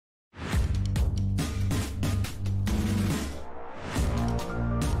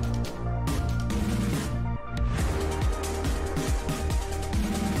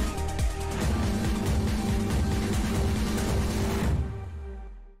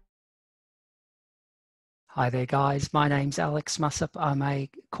Hi there, guys. My name's Alex Mussop. I'm a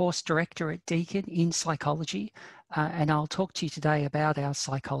course director at Deakin in psychology, and I'll talk to you today about our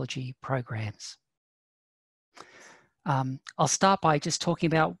psychology programs. I'll start by just talking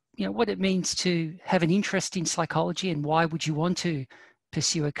about what it means to have an interest in psychology and why would you want to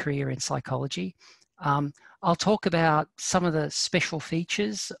pursue a career in psychology. I'll talk about some of the special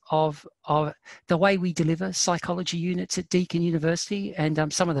features of the way we deliver psychology units at Deakin University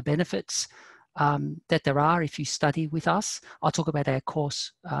and some of the benefits that there are if you study with us. I'll talk about our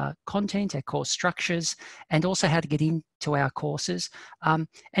course content, our course structures, and also how to get into our courses. And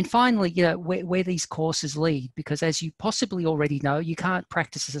finally, where these courses lead, because as you possibly already know, you can't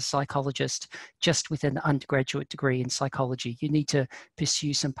practice as a psychologist just with an undergraduate degree in psychology. You need to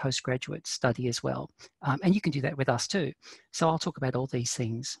pursue some postgraduate study as well. And you can do that with us too. So I'll talk about all these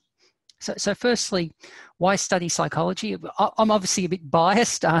things. So firstly, why study psychology? I'm obviously a bit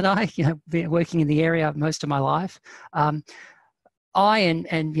biased, aren't I? Been working in the area most of my life. I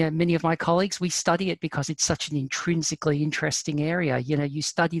and many of my colleagues, we study it because it's such an intrinsically interesting area. You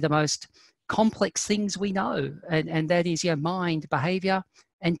study the most complex things we know, and that is mind, behaviour,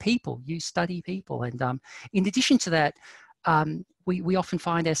 and people. You study people, and in addition to that, we often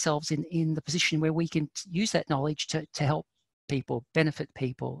find ourselves in the position where we can use that knowledge to help people, benefit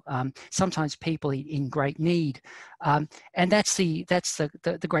people, sometimes people in great need, and that's the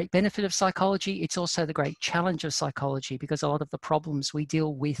great benefit of psychology. It's also the great challenge of psychology, because a lot of the problems we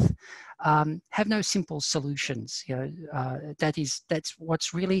deal with have no simple solutions. That's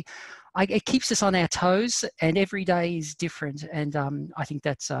what's really it keeps us on our toes, and every day is different. And I think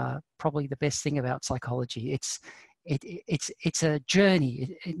that's probably the best thing about psychology. It's a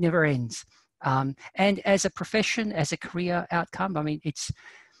journey. It never ends. And as a profession, as a career outcome, I mean, it's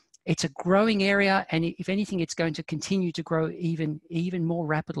a growing area, and if anything, it's going to continue to grow even more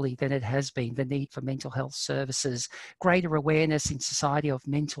rapidly than it has been. The need for mental health services, greater awareness in society of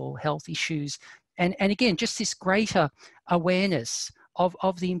mental health issues, and again, just this greater awareness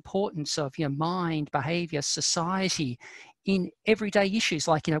of the importance of mind, behaviour, society in everyday issues,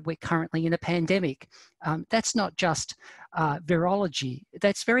 like we're currently in a pandemic. That's not just virology,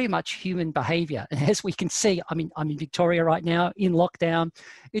 that's very much human behaviour. And as we can see, I'm in Victoria right now in lockdown.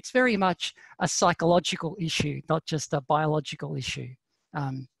 It's very much a psychological issue, not just a biological issue.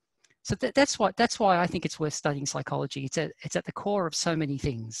 So that's why I think it's worth studying psychology. It's at the core of so many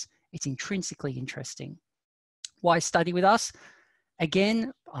things. It's intrinsically interesting. Why study with us?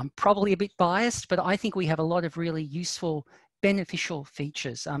 Again, I'm probably a bit biased, but I think we have a lot of really useful, beneficial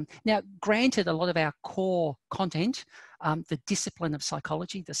features. Now, granted, a lot of our core content, the discipline of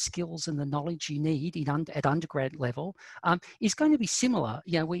psychology, the skills and the knowledge you need at undergrad level, is going to be similar.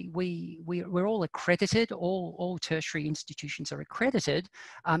 We're all accredited. All tertiary institutions are accredited,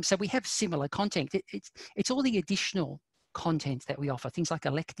 so we have similar content. It's all the additional content that we offer, things like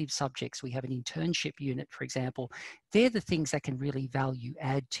elective subjects. We have an internship unit, for example. They're the things that can really value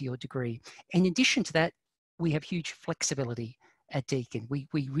add to your degree. In addition to that, we have huge flexibility at Deakin. We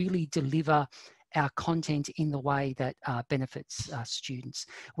really deliver our content in the way that benefits students.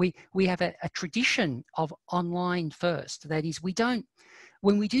 We have a tradition of online first. That is,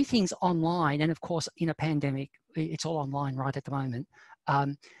 when we do things online, and of course in a pandemic, it's all online right at the moment,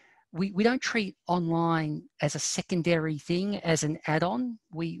 we don't treat online as a secondary thing, as an add-on.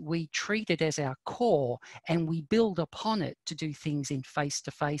 We treat it as our core, and we build upon it to do things in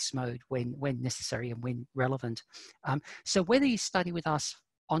face-to-face mode when necessary and when relevant. So whether you study with us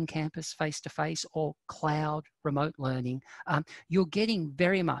on campus, face-to-face, or cloud remote learning, you're getting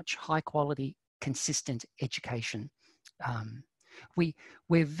very much high-quality, consistent education.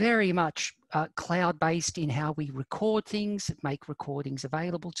 We're very much cloud-based in how we record things, make recordings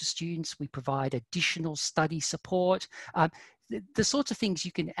available to students. We provide additional study support, the sorts of things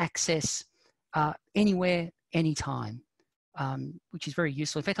you can access anywhere, anytime, which is very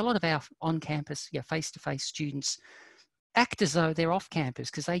useful. In fact, a lot of our on-campus, face-to-face students act as though they're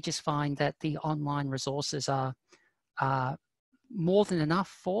off-campus, because they just find that the online resources are more than enough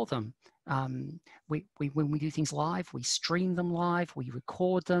for them. When we do things live, we stream them live, we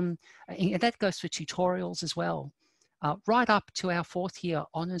record them, and that goes for tutorials as well. Right up to our fourth year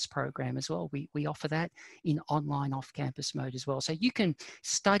honours program as well. We offer that in online off-campus mode as well. So you can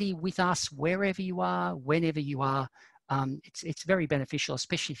study with us wherever you are, whenever you are. It's very beneficial,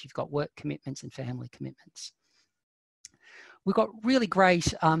 especially if you've got work commitments and family commitments. We've got really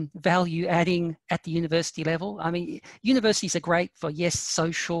great value adding at the university level. I mean, universities are great for, yes,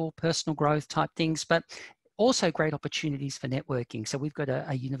 social, personal growth type things, but also great opportunities for networking. So we've got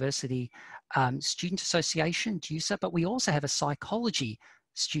a university student association, DUSA, but we also have a psychology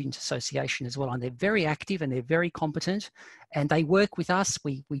student association as well, and they're very active and they're very competent, and they work with us.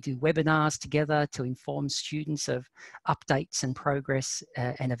 We do webinars together to inform students of updates and progress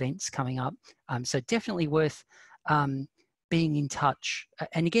and events coming up. So definitely worth being in touch.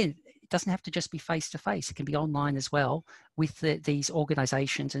 And again, it doesn't have to just be face-to-face. It can be online as well with these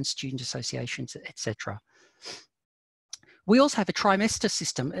organisations and student associations, etc. We also have a trimester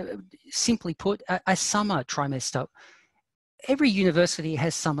system. Simply put, a summer trimester. Every university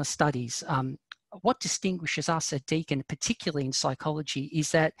has summer studies. What distinguishes us at Deakin, particularly in psychology,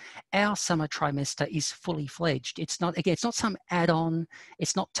 is that our summer trimester is fully fledged. It's not, again, it's not some add-on,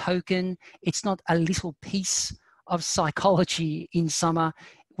 it's not token, it's not a little piece of psychology in summer.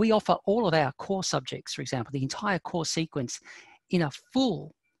 We offer all of our core subjects, for example, the entire core sequence in a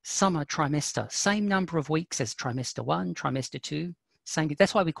full summer trimester, same number of weeks as trimester 1, trimester 2, same.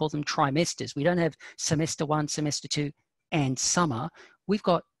 That's why we call them trimesters. We don't have semester 1, semester 2, and summer. We've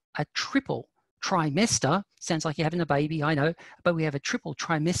got a triple trimester. Sounds like you're having a baby, I know, but we have a triple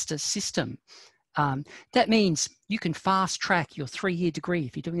trimester system. That means you can fast track your 3-year degree.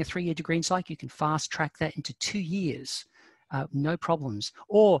 If you're doing a 3-year degree in psych, you can fast track that into 2 years, no problems.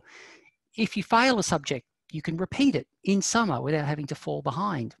 Or if you fail a subject, you can repeat it in summer without having to fall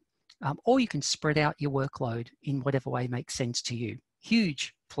behind. Or you can spread out your workload in whatever way makes sense to you.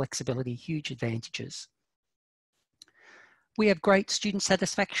 Huge flexibility, huge advantages. We have great student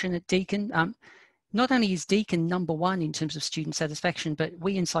satisfaction at Deakin. Not only is Deakin #1 in terms of student satisfaction, but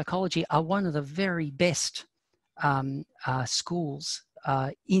we in psychology are one of the very best schools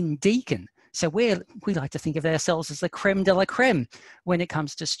in Deakin. So we like to think of ourselves as the creme de la creme when it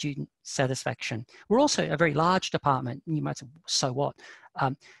comes to student satisfaction. We're also a very large department. You might say, so what?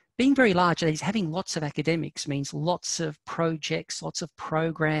 Being very large, that is, having lots of academics means lots of projects, lots of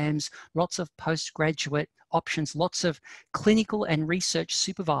programs, lots of postgraduate options, lots of clinical and research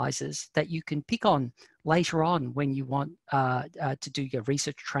supervisors that you can pick on later on when you want to do your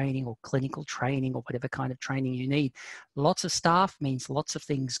research training or clinical training or whatever kind of training you need. Lots of staff means lots of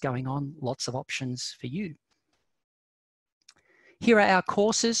things going on, lots of options for you. Here are our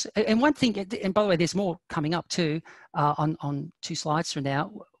courses. And one thing, and by the way, there's more coming up too on 2 slides from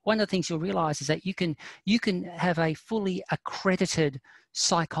now. One of the things you'll realize is that you can have a fully accredited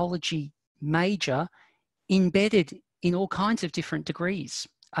psychology major embedded in all kinds of different degrees.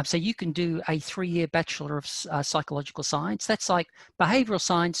 So you can do a 3-year Bachelor of Psychological Science. That's like behavioural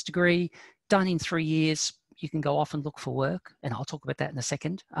science degree done in 3 years. You can go off and look for work, and I'll talk about that in a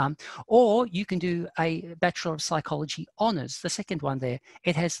second. Or you can do a Bachelor of Psychology Honours, the second one there.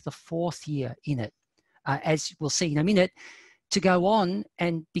 It has the 4th year in it. As we'll see in a minute, to go on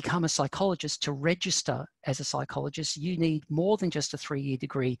and become a psychologist, to register as a psychologist, you need more than just a 3-year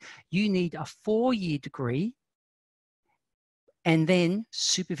degree. You need a 4-year degree and then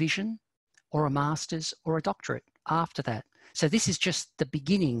supervision or a master's or a doctorate after that. So this is just the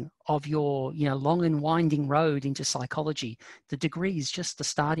beginning of your long and winding road into psychology. The degree is just the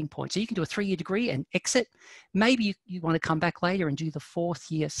starting point. So you can do a 3-year degree and exit. Maybe you want to come back later and do the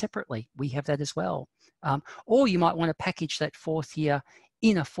 4th year separately. We have that as well. Or you might want to package that 4th year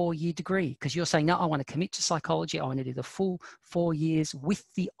in a 4-year degree because you're saying, no, I want to commit to psychology. I want to do the full 4 years with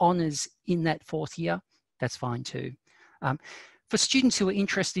the honours in that 4th year. That's fine too. For students who are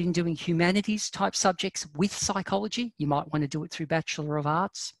interested in doing humanities type subjects with psychology, you might want to do it through Bachelor of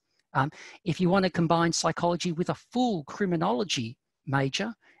Arts. If you want to combine psychology with a full criminology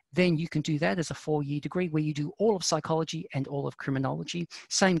major, then you can do that as a 4-year degree where you do all of psychology and all of criminology.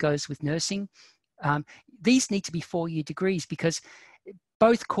 Same goes with nursing. These need to be 4-year degrees because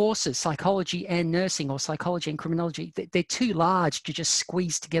both courses, psychology and nursing or psychology and criminology, they're too large to just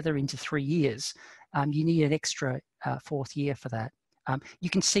squeeze together into 3 years. You need an extra 4th year for that. You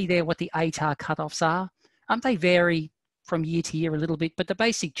can see there what the ATAR cutoffs are. They vary from year to year a little bit, but the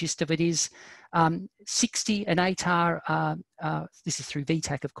basic gist of it is 60, an ATAR, this is through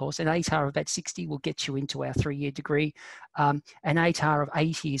VTAC of course, an ATAR of about 60 will get you into our 3-year degree. An ATAR of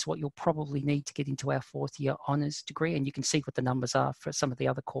 80 is what you'll probably need to get into our 4th year honours degree, and you can see what the numbers are for some of the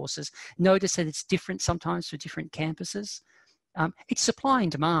other courses. Notice that it's different sometimes for different campuses. It's supply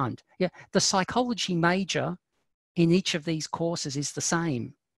and demand. Yeah, the psychology major in each of these courses is the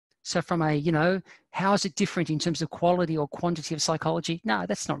same. So from a, how is it different in terms of quality or quantity of psychology? No,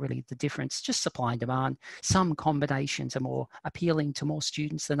 that's not really the difference, just supply and demand. Some combinations are more appealing to more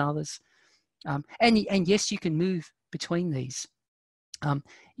students than others. And yes, you can move between these.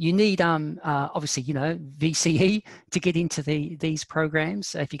 You need, obviously, VCE to get into these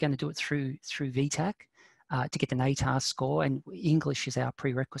programs if you're going to do it through VTAC. To get an ATAR score, and English is our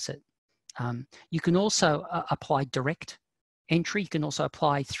prerequisite. You can also apply direct entry. You can also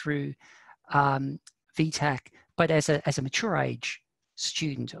apply through VTAC, but as a mature age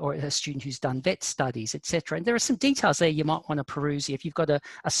student or a student who's done vet studies, etc. And there are some details there you might want to peruse. If you've got a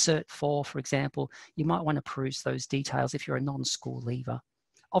Cert 4, for example, you might want to peruse those details if you're a non-school leaver.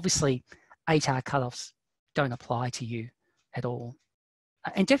 Obviously, 8-hour cutoffs don't apply to you at all.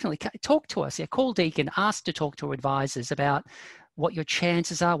 And definitely talk to us. Yeah, call Deakin, ask to talk to advisors about what your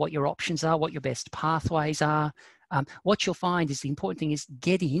chances are, what your options are, what your best pathways are. What you'll find is the important thing is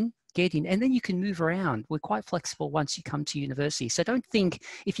get in, and then you can move around. We're quite flexible once you come to university. So don't think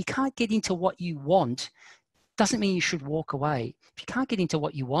if you can't get into what you want, doesn't mean you should walk away. If you can't get into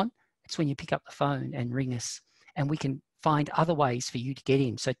what you want, it's when you pick up the phone and ring us, and we can find other ways for you to get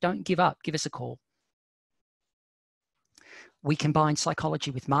in. So don't give up, give us a call. We combine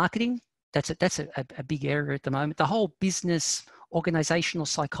psychology with marketing. That's a big area at the moment. The whole business organizational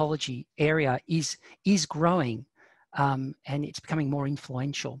psychology area is growing, and it's becoming more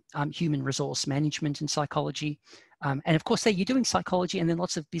influential. Human resource management and psychology. And of course, there you're doing psychology and then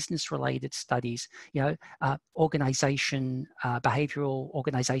lots of business related studies, organization, behavioral,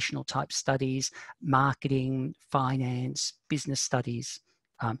 organizational type studies, marketing, finance, business studies.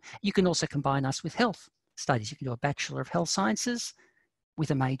 You can also combine us with health studies. You can do a Bachelor of Health Sciences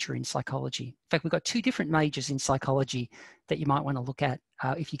with a major in psychology. In fact, we've got 2 different majors in psychology that you might want to look at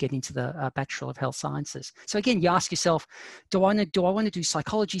if you get into the Bachelor of Health Sciences. So again, you ask yourself, do I want to do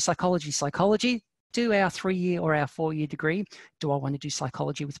psychology? Do our 3-year or our 4-year degree? Do I want to do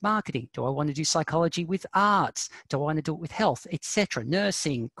psychology with marketing? Do I want to do psychology with arts? Do I want to do it with health, etc.,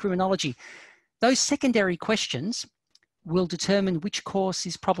 nursing, criminology? Those secondary questions will determine which course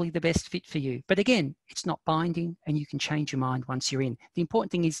is probably the best fit for you. But again, it's not binding and you can change your mind once you're in. The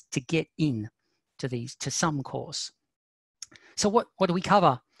important thing is to get in to some course. So what do we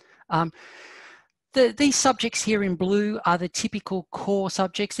cover? These subjects here in blue are the typical core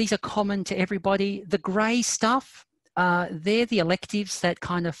subjects. These are common to everybody. The grey stuff, they're the electives that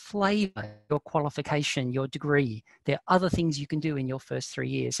kind of flavour your qualification, your degree. There are other things you can do in your first 3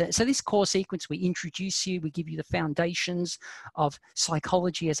 years. So this core sequence, we introduce you, we give you the foundations of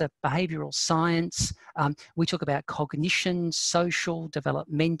psychology as a behavioural science. We talk about cognition, social,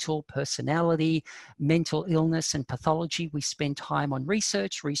 developmental, personality, mental illness and pathology. We spend time on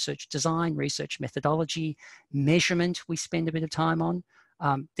research design, research methodology, measurement we spend a bit of time on.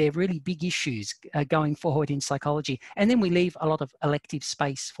 They're really big issues going forward in psychology. And then we leave a lot of elective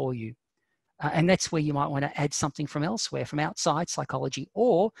space for you. And that's where you might want to add something from elsewhere, from outside psychology,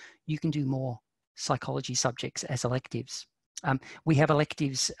 or you can do more psychology subjects as electives. We have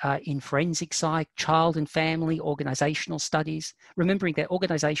electives in forensic psych, child and family, organizational studies, remembering that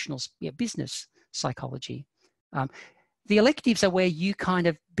organizational business psychology. The electives are where you kind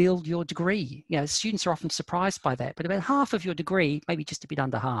of build your degree. Students are often surprised by that, but about half of your degree, maybe just a bit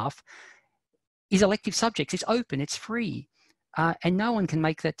under half, is elective subjects. It's open, it's free, and no one can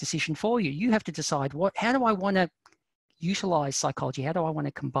make that decision for you. You have to decide how do I want to utilize psychology? How do I want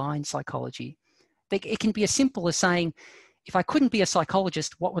to combine psychology? It can be as simple as saying, if I couldn't be a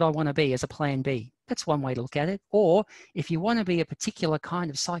psychologist, what would I want to be as a plan B? That's one way to look at it. Or if you want to be a particular kind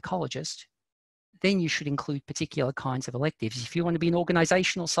of psychologist, then you should include particular kinds of electives. If you want to be an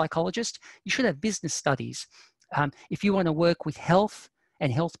organizational psychologist, you should have business studies. If you want to work with health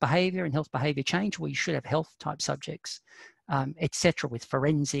and health behavior change, well, you should have health type subjects, etc., with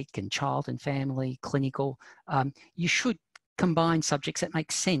forensic and child and family, clinical. You should combine subjects that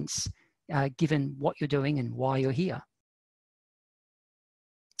make sense given what you're doing and why you're here.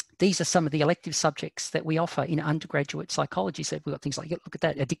 These are some of the elective subjects that we offer in undergraduate psychology. So we've got things like, look at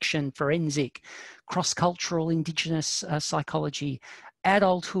that, addiction, forensic, cross-cultural, Indigenous psychology,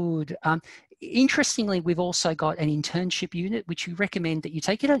 adulthood. Interestingly, we've also got an internship unit, which we recommend that you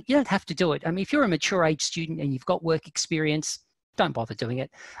take. You don't have to do it. I mean, if you're a mature age student and you've got work experience, don't bother doing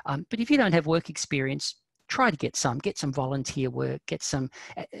it. But if you don't have work experience, try to get some volunteer work, get some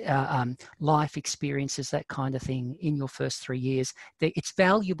life experiences, that kind of thing in your first 3 years. It's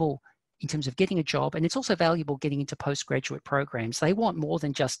valuable in terms of getting a job, and it's also valuable getting into postgraduate programs. They want more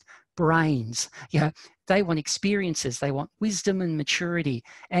than just brains. They want experiences, they want wisdom and maturity.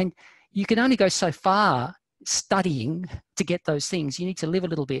 And you can only go so far studying to get those things. You need to live a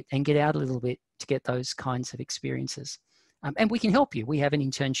little bit and get out a little bit to get those kinds of experiences. And we can help you. We have an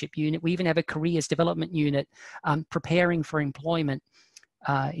internship unit. We even have a careers development unit. Preparing for employment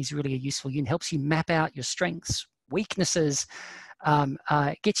is really a useful unit. Helps you map out your strengths, weaknesses,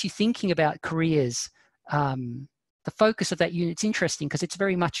 gets you thinking about careers. The focus of that unit's interesting because it's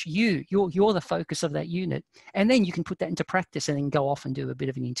very much you. You're the focus of that unit. And then you can put that into practice and then go off and do a bit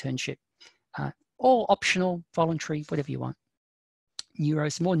of an internship. All optional, voluntary, whatever you want.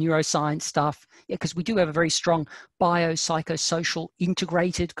 more neuroscience stuff, because we do have a very strong biopsychosocial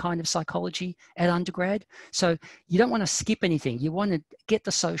integrated kind of psychology at undergrad. So you don't want to skip anything. You want to get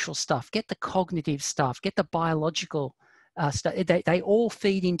the social stuff, get the cognitive stuff, get the biological stuff. They all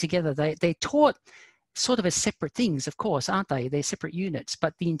feed in together. They're taught sort of as separate things, of course, aren't they? They're separate units,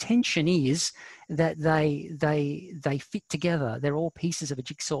 but the intention is that they fit together. They're all pieces of a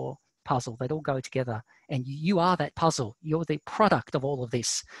jigsaw puzzle that all go together, and you are that puzzle. You're the product of all of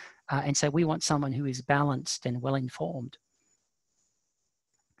this, and so we want someone who is balanced and well informed.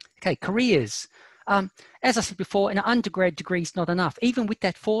 Okay, careers. As I said before, an undergrad degree is not enough. Even with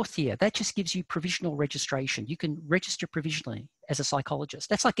that 4th year, that just gives you provisional registration. You can register provisionally as a psychologist.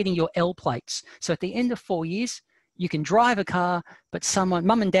 That's like getting your L plates. So at the end of 4 years, you can drive a car, but someone,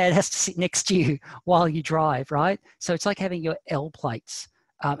 mum and dad, has to sit next to you while you drive, right? So it's like having your L plates.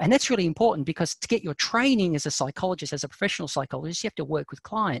 And that's really important, because to get your training as a psychologist, as a professional psychologist, you have to work with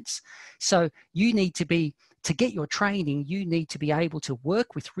clients. So you need to get your training, you need to be able to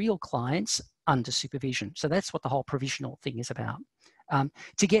work with real clients under supervision. So that's what the whole provisional thing is about.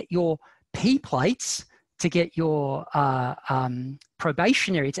 To get your P plates, to get your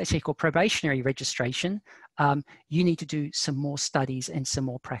probationary, it's actually called probationary registration, you need to do some more studies and some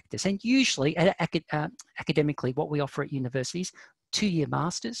more practice. And usually, academically, what we offer at universities, 2-year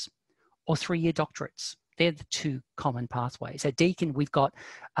masters or 3-year doctorates. They're the 2 common pathways. At Deakin, we've got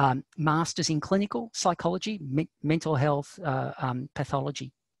masters in clinical psychology, mental health,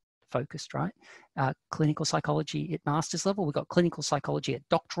 pathology focused, right? Clinical psychology at master's level. We've got clinical psychology at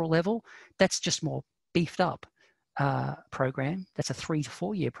doctoral level. That's just more beefed up program. That's a 3 to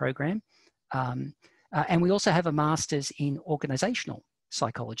 4 year program. And we also have a master's in organizational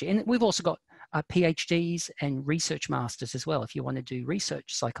psychology. And we've also got PhDs and research masters as well, if you want to do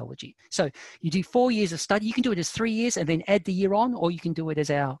research psychology. So you do 4 years of study. You can do it as 3 years and then add the year on, or you can do it as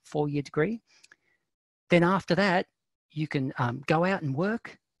our 4-year degree. Then after that, you can go out and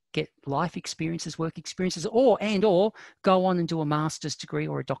work, get life experiences, work experiences, or go on and do a master's degree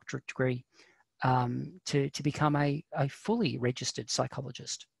or a doctorate degree to become a fully registered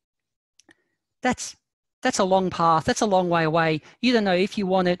psychologist. That's a long path. That's a long way away. You don't know if you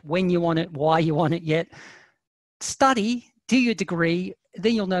want it, when you want it, why you want it yet. Study, do your degree,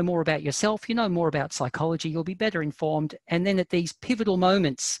 then you'll know more about yourself. You know more about psychology. You'll be better informed. And then at these pivotal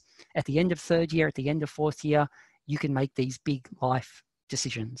moments, at the end of 3rd year, at the end of 4th year, you can make these big life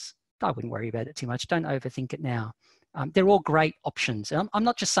decisions. I wouldn't worry about it too much. Don't overthink it now. They're all great options. And I'm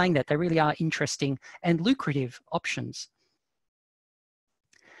not just saying that. They really are interesting and lucrative options.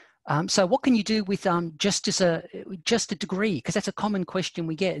 So what can you do with just a degree? Because that's a common question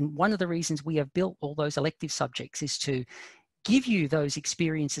we get. And one of the reasons we have built all those elective subjects is to give you those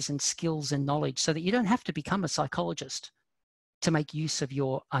experiences and skills and knowledge so that you don't have to become a psychologist to make use of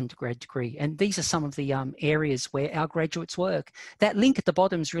your undergrad degree. And these are some of the areas where our graduates work. That link at the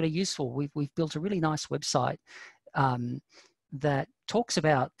bottom is really useful. We've built a really nice website that talks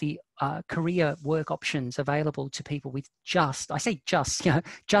about the career work options available to people with just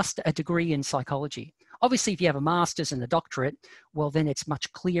a degree in psychology. Obviously, if you have a master's and a doctorate, well, then it's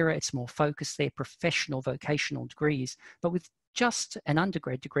much clearer, it's more focused. They're professional, vocational degrees. But with just an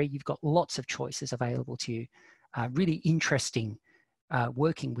undergrad degree, you've got lots of choices available to you. Really interesting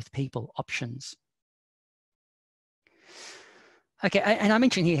working with people options. Okay, and I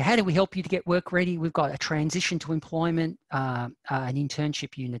mentioned here, how do we help you to get work ready? We've got a transition to employment, an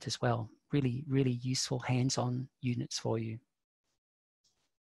internship unit as well. Really, really useful hands-on units for you.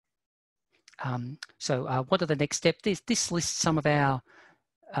 So what are the next steps? This lists some of our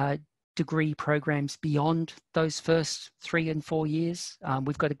degree programs beyond those first 3 and 4 years.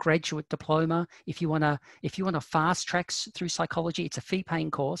 We've got a graduate diploma. If you want to fast track through psychology, it's a fee-paying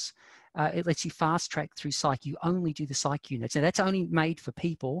course. It lets you fast track through psych. You only do the psych units. And that's only made for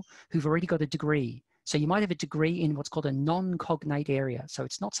people who've already got a degree. So you might have a degree in what's called a non-cognate area. So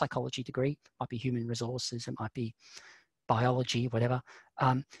it's not psychology degree. It might be human resources. It might be biology, whatever.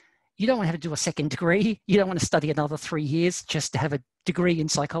 You don't want to have to do a second degree. You don't want to study another 3 years just to have a degree in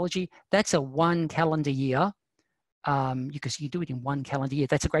psychology. That's a 1 calendar year because you do it in 1 calendar year.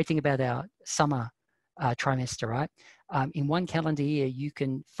 That's a great thing about our summer trimester, right? In 1 calendar year, you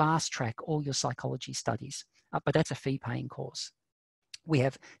can fast track all your psychology studies, but that's a fee-paying course. We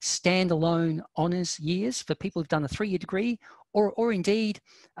have standalone honours years for people who've done a 3-year degree or indeed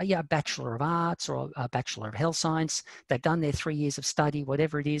a Bachelor of Arts or a Bachelor of Health Science. They've done their 3 years of study,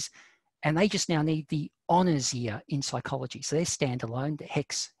 whatever it is, and they just now need the honours year in psychology. So they're standalone, the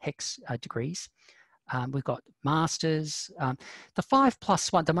HEX degrees. We've got masters. The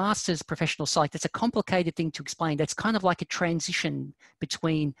 5+1, the master's professional psych, that's a complicated thing to explain. That's kind of like a transition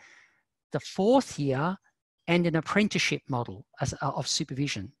between the 4th year and an apprenticeship model of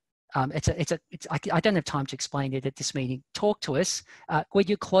supervision. I don't have time to explain it at this meeting. Talk to us when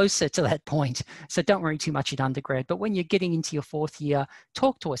you're closer to that point. So don't worry too much in undergrad, but when you're getting into your 4th year,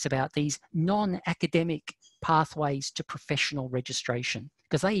 talk to us about these non-academic pathways to professional registration,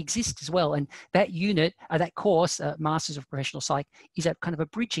 because they exist as well. And that unit, that course, Masters of Professional Psych, is a kind of a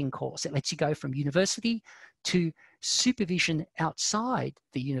bridging course. It lets you go from university to supervision outside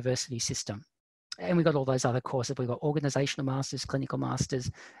the university system. And we've got all those other courses. We've got organizational masters, clinical masters,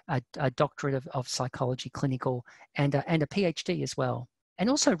 a doctorate of psychology, clinical, and a PhD as well. And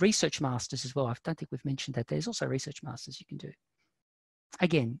also research masters as well. I don't think we've mentioned that. There's also research masters you can do.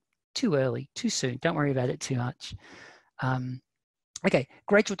 Again, too early, too soon. Don't worry about it too much. Okay,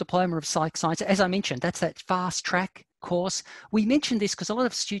 graduate diploma of psych science. As I mentioned, that's that fast track course. We mentioned this because a lot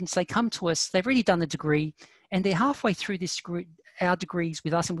of students, they come to us, they've already done the degree, and they're halfway through our degrees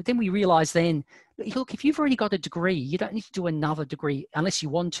with us, and then we realize then, look, if you've already got a degree, you don't need to do another degree unless you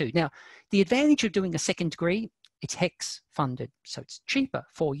want to. Now, the advantage of doing a second degree, it's HECS funded, so it's cheaper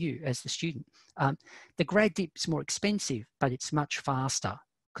for you as the student. The grad dip's more expensive, but it's much faster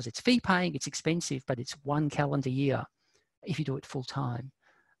because it's fee paying, it's expensive, but it's 1 calendar year if you do it full time.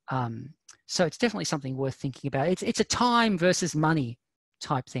 So it's definitely something worth thinking about. It's a time versus money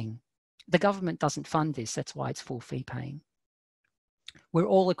type thing. The government doesn't fund this, that's why it's full fee paying. We're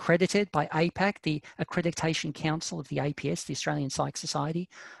all accredited by APAC, the Accreditation Council of the APS, the Australian Psych Society.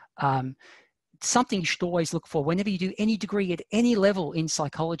 Something you should always look for whenever you do any degree at any level in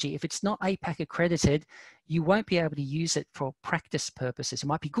psychology. If it's not APAC accredited, you won't be able to use it for practice purposes. It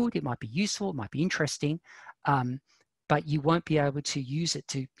might be good, it might be useful, it might be interesting, but you won't be able to use it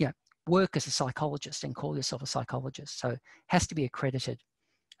to work as a psychologist and call yourself a psychologist. So it has to be accredited.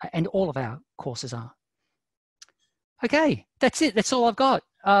 And all of our courses are. Okay, that's it. That's all I've got.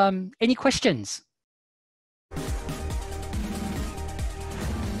 Any questions?